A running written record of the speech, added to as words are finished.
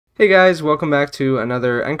Hey guys, welcome back to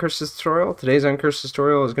another Ncurses tutorial. Today's Ncurses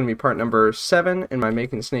tutorial is going to be part number 7 in my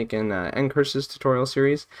Making Snake in Ncurses tutorial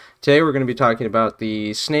series. Today we're going to be talking about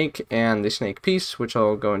the snake and the snake piece, which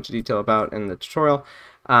I'll go into detail about in the tutorial.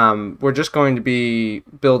 We're just going to be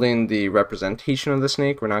building the representation of the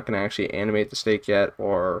snake. We're not going to actually animate the snake yet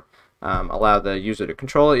or allow the user to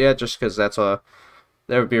control it yet, just because that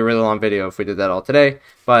would be a really long video if we did that all today,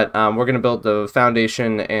 but we're going to build the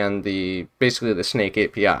foundation and basically the snake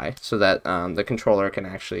API so that the controller can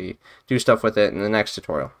actually do stuff with it in the next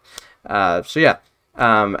tutorial.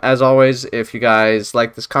 As always, if you guys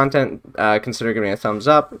like this content, consider giving it a thumbs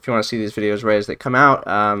up. If you want to see these videos right as they come out,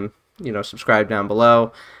 subscribe down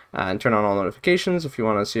below and turn on all notifications if you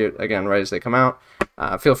want to see it again right as they come out.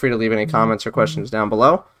 Feel free to leave any comments or questions down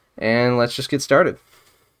below, and let's just get started.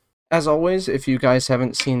 As always, if you guys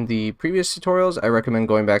haven't seen the previous tutorials, I recommend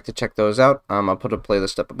going back to check those out. I'll put a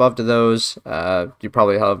playlist up above to those. You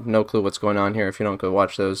probably have no clue what's going on here if you don't go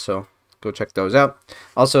watch those, so go check those out.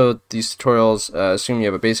 Also, these tutorials assume you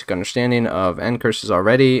have a basic understanding of Ncurses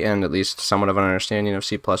already, and at least somewhat of an understanding of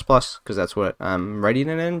C++, because that's what I'm writing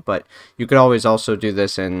it in, but you could always also do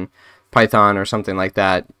this in Python or something like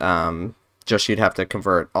that. Just you'd have to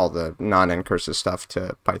convert all the non-Ncurses stuff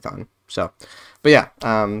to Python. But yeah,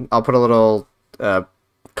 I'll put a little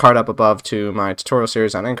card up above to my tutorial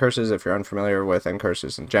series on Ncurses if you're unfamiliar with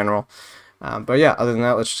Ncurses in general. But yeah, other than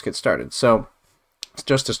that, let's just get started. So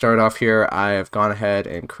just to start off here, I have gone ahead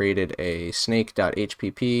and created a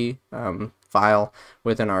snake.hpp file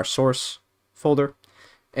within our source folder.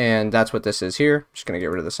 And that's what this is here. I'm just going to get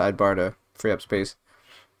rid of the sidebar to free up space.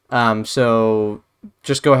 So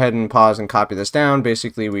just go ahead and pause and copy this down.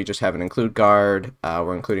 Basically, we just have an include guard.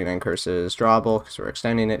 We're including Ncurses drawable because we're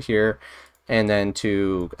extending it here, and then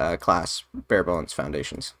to class bare bones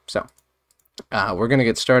foundations. So we're going to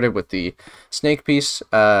get started with the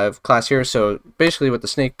SnakePiece class here. So basically what the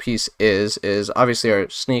SnakePiece is obviously our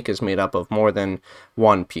snake is made up of more than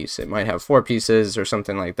one piece. It might have 4 pieces or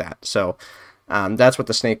something like that. So that's what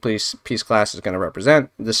the SnakePiece class is going to represent.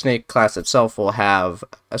 The snake class itself will have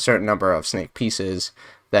a certain number of snake pieces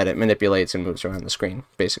that it manipulates and moves around the screen,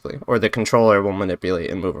 basically. Or the controller will manipulate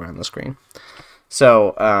and move around the screen.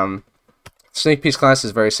 So SnakePiece class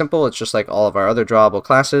is very simple. It's just like all of our other drawable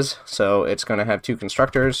classes. So it's going to have 2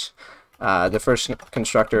 constructors. The first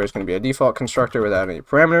constructor is going to be a default constructor without any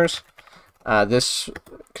parameters. This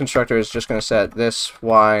constructor is just going to set this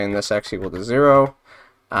y and this x equal to 0.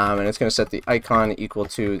 And it's going to set the icon equal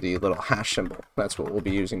to the little hash symbol. That's what we'll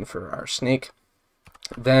be using for our snake.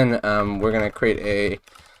 Then we're going to create a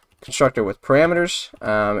constructor with parameters.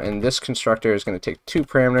 And this constructor is going to take 2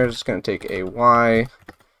 parameters. It's going to take a y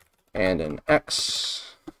and an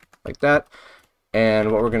x, like that.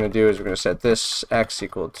 And what we're going to do is we're going to set this x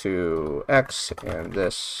equal to x and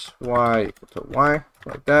this y equal to y,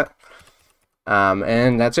 like that.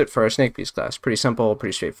 And that's it for our SnakePiece class. Pretty simple,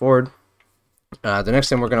 pretty straightforward. The next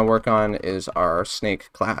thing we're going to work on is our snake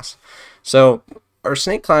class. So our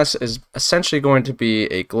snake class is essentially going to be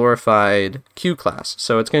a glorified queue class.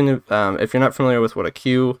 So it's going to, if you're not familiar with what a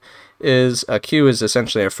queue is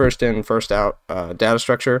essentially a first in, first out data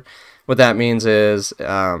structure. What that means is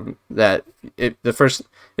that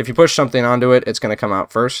if you push something onto it, it's going to come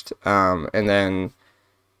out first, and then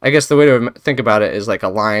I guess the way to think about it is like a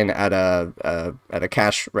line at a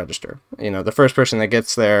cash register. You know, the first person that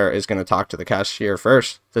gets there is going to talk to the cashier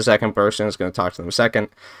first. The second person is going to talk to them second.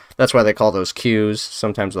 That's why they call those queues.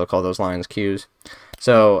 Sometimes they'll call those lines queues.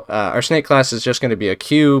 So our snake class is just going to be a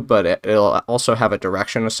queue, but it'll also have a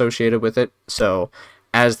direction associated with it. So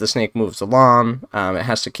as the snake moves along, it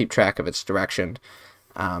has to keep track of its direction.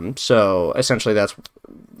 So essentially, that's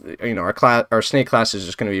our snake class is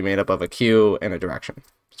just going to be made up of a queue and a direction.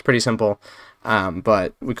 It's pretty simple,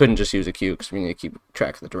 but we couldn't just use a queue because we need to keep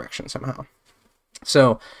track of the direction somehow.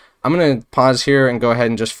 So I'm going to pause here and go ahead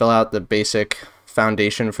and just fill out the basic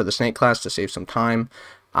foundation for the snake class to save some time,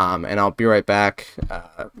 and I'll be right back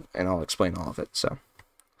and I'll explain all of it. So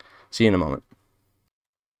see you in a moment.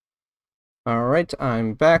 Alright,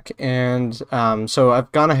 I'm back, and so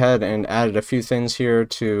I've gone ahead and added a few things here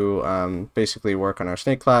to basically work on our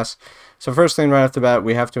snake class. So first thing right off the bat,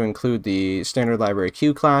 we have to include the standard library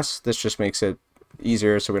queue class. This just makes it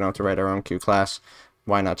easier so we don't have to write our own queue class.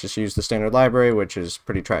 Why not just use the standard library, which is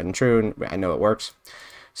pretty tried and true, and I know it works.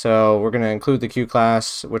 So we're going to include the queue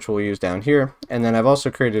class, which we'll use down here. And then I've also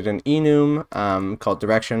created an enum called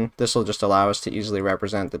direction. This will just allow us to easily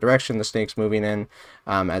represent the direction the snake's moving in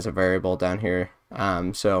as a variable down here.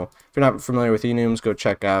 So if you're not familiar with enums, go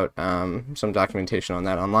check out some documentation on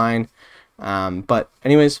that online. But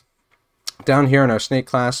anyways, Down here in our snake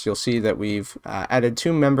class, you'll see that we've added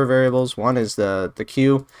two member variables. One is the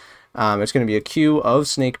queue. It's going to be a queue of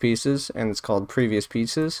snake pieces, and it's called previous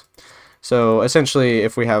pieces. So essentially,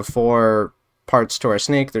 if we have 4 parts to our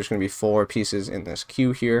snake, there's going to be 4 pieces in this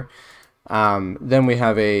queue here. Then we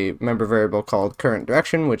have a member variable called current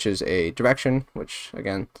direction, which is a direction, which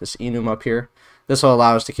again, this enum up here. This will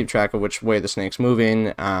allow us to keep track of which way the snake's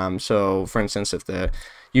moving. So for instance, if the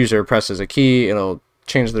user presses a key, it'll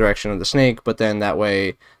change the direction of the snake, but then that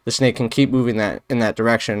way the snake can keep moving in that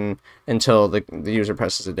direction until the user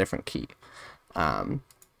presses a different key.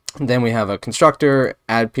 Then we have a constructor,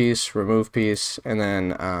 add piece, remove piece, and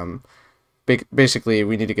then basically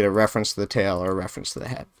we need to get a reference to the tail or a reference to the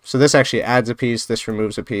head. So this actually adds a piece, this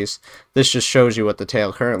removes a piece. This just shows you what the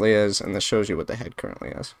tail currently is, and this shows you what the head currently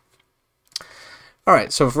is.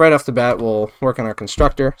 Alright, so right off the bat, we'll work on our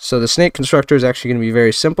constructor. So the snake constructor is actually going to be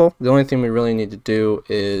very simple. The only thing we really need to do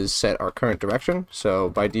is set our current direction. So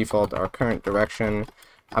by default, our current direction,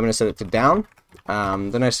 I'm going to set it to down.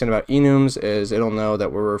 The nice thing about enums is it'll know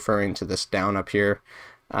that we're referring to this down up here.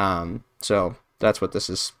 So that's what this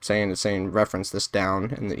is saying. It's saying reference this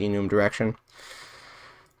down in the enum direction.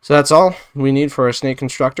 So that's all we need for a snake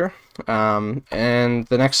constructor. And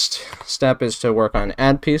the next step is to work on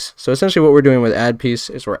add piece. So essentially what we're doing with add piece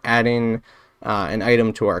is we're adding an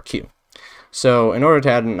item to our queue. So in order to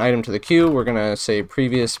add an item to the queue, we're going to say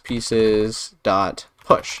previous pieces dot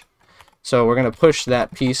push. So we're going to push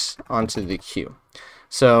that piece onto the queue.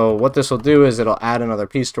 So what this will do is it'll add another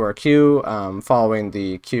piece to our queue following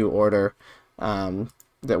the queue order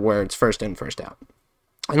where it's first in, first out.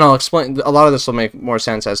 And I'll explain, a lot of this will make more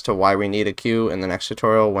sense as to why we need a queue in the next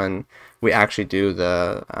tutorial when we actually do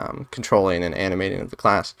the controlling and animating of the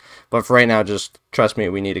class. But for right now, just trust me,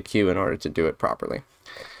 we need a queue in order to do it properly.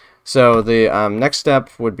 So the next step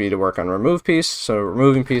would be to work on remove piece. So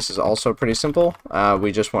removing piece is also pretty simple.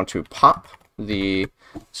 We just want to pop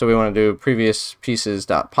so we want to do previous pieces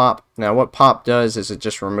dot pop. Now what pop does is it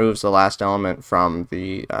just removes the last element from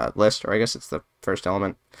the list, or I guess it's the first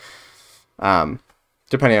element.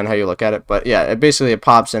 Depending on how you look at it, but yeah, it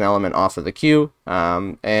pops an element off of the queue,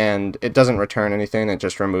 and it doesn't return anything, it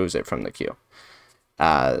just removes it from the queue.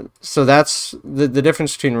 So that's the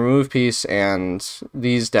difference between remove piece and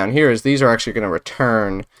these down here is these are actually going to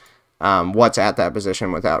return what's at that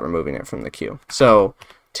position without removing it from the queue. So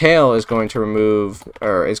tail is going to return,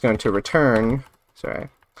 sorry,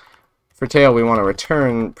 for tail we want to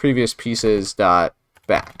return previous pieces dot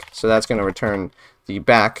back. So that's going to return the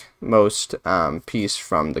backmost piece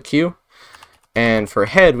from the queue, and for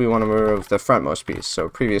head we want to remove the frontmost piece. So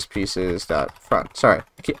previous pieces dot front. Sorry,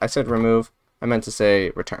 I said remove. I meant to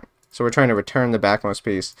say return. So we're trying to return the backmost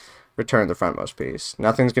piece, return the frontmost piece.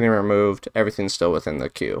 Nothing's getting removed. Everything's still within the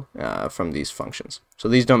queue from these functions. So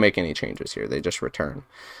these don't make any changes here. They just return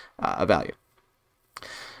a value.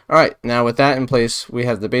 All right. Now with that in place, we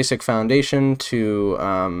have the basic foundation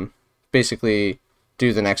to basically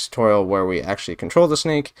do the next tutorial where we actually control the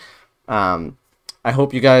snake. I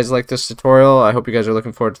hope you guys like this tutorial. I hope you guys are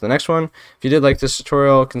looking forward to the next one. If you did like this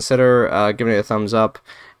tutorial, consider giving it a thumbs up.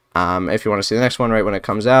 If you want to see the next one right when it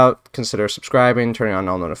comes out, consider subscribing, turning on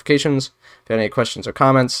all notifications. If you have any questions or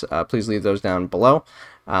comments, please leave those down below.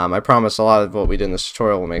 I promise a lot of what we did in this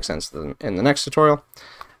tutorial will make sense in the next tutorial.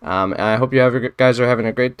 I hope you guys are having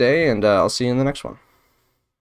a great day, and I'll see you in the next one.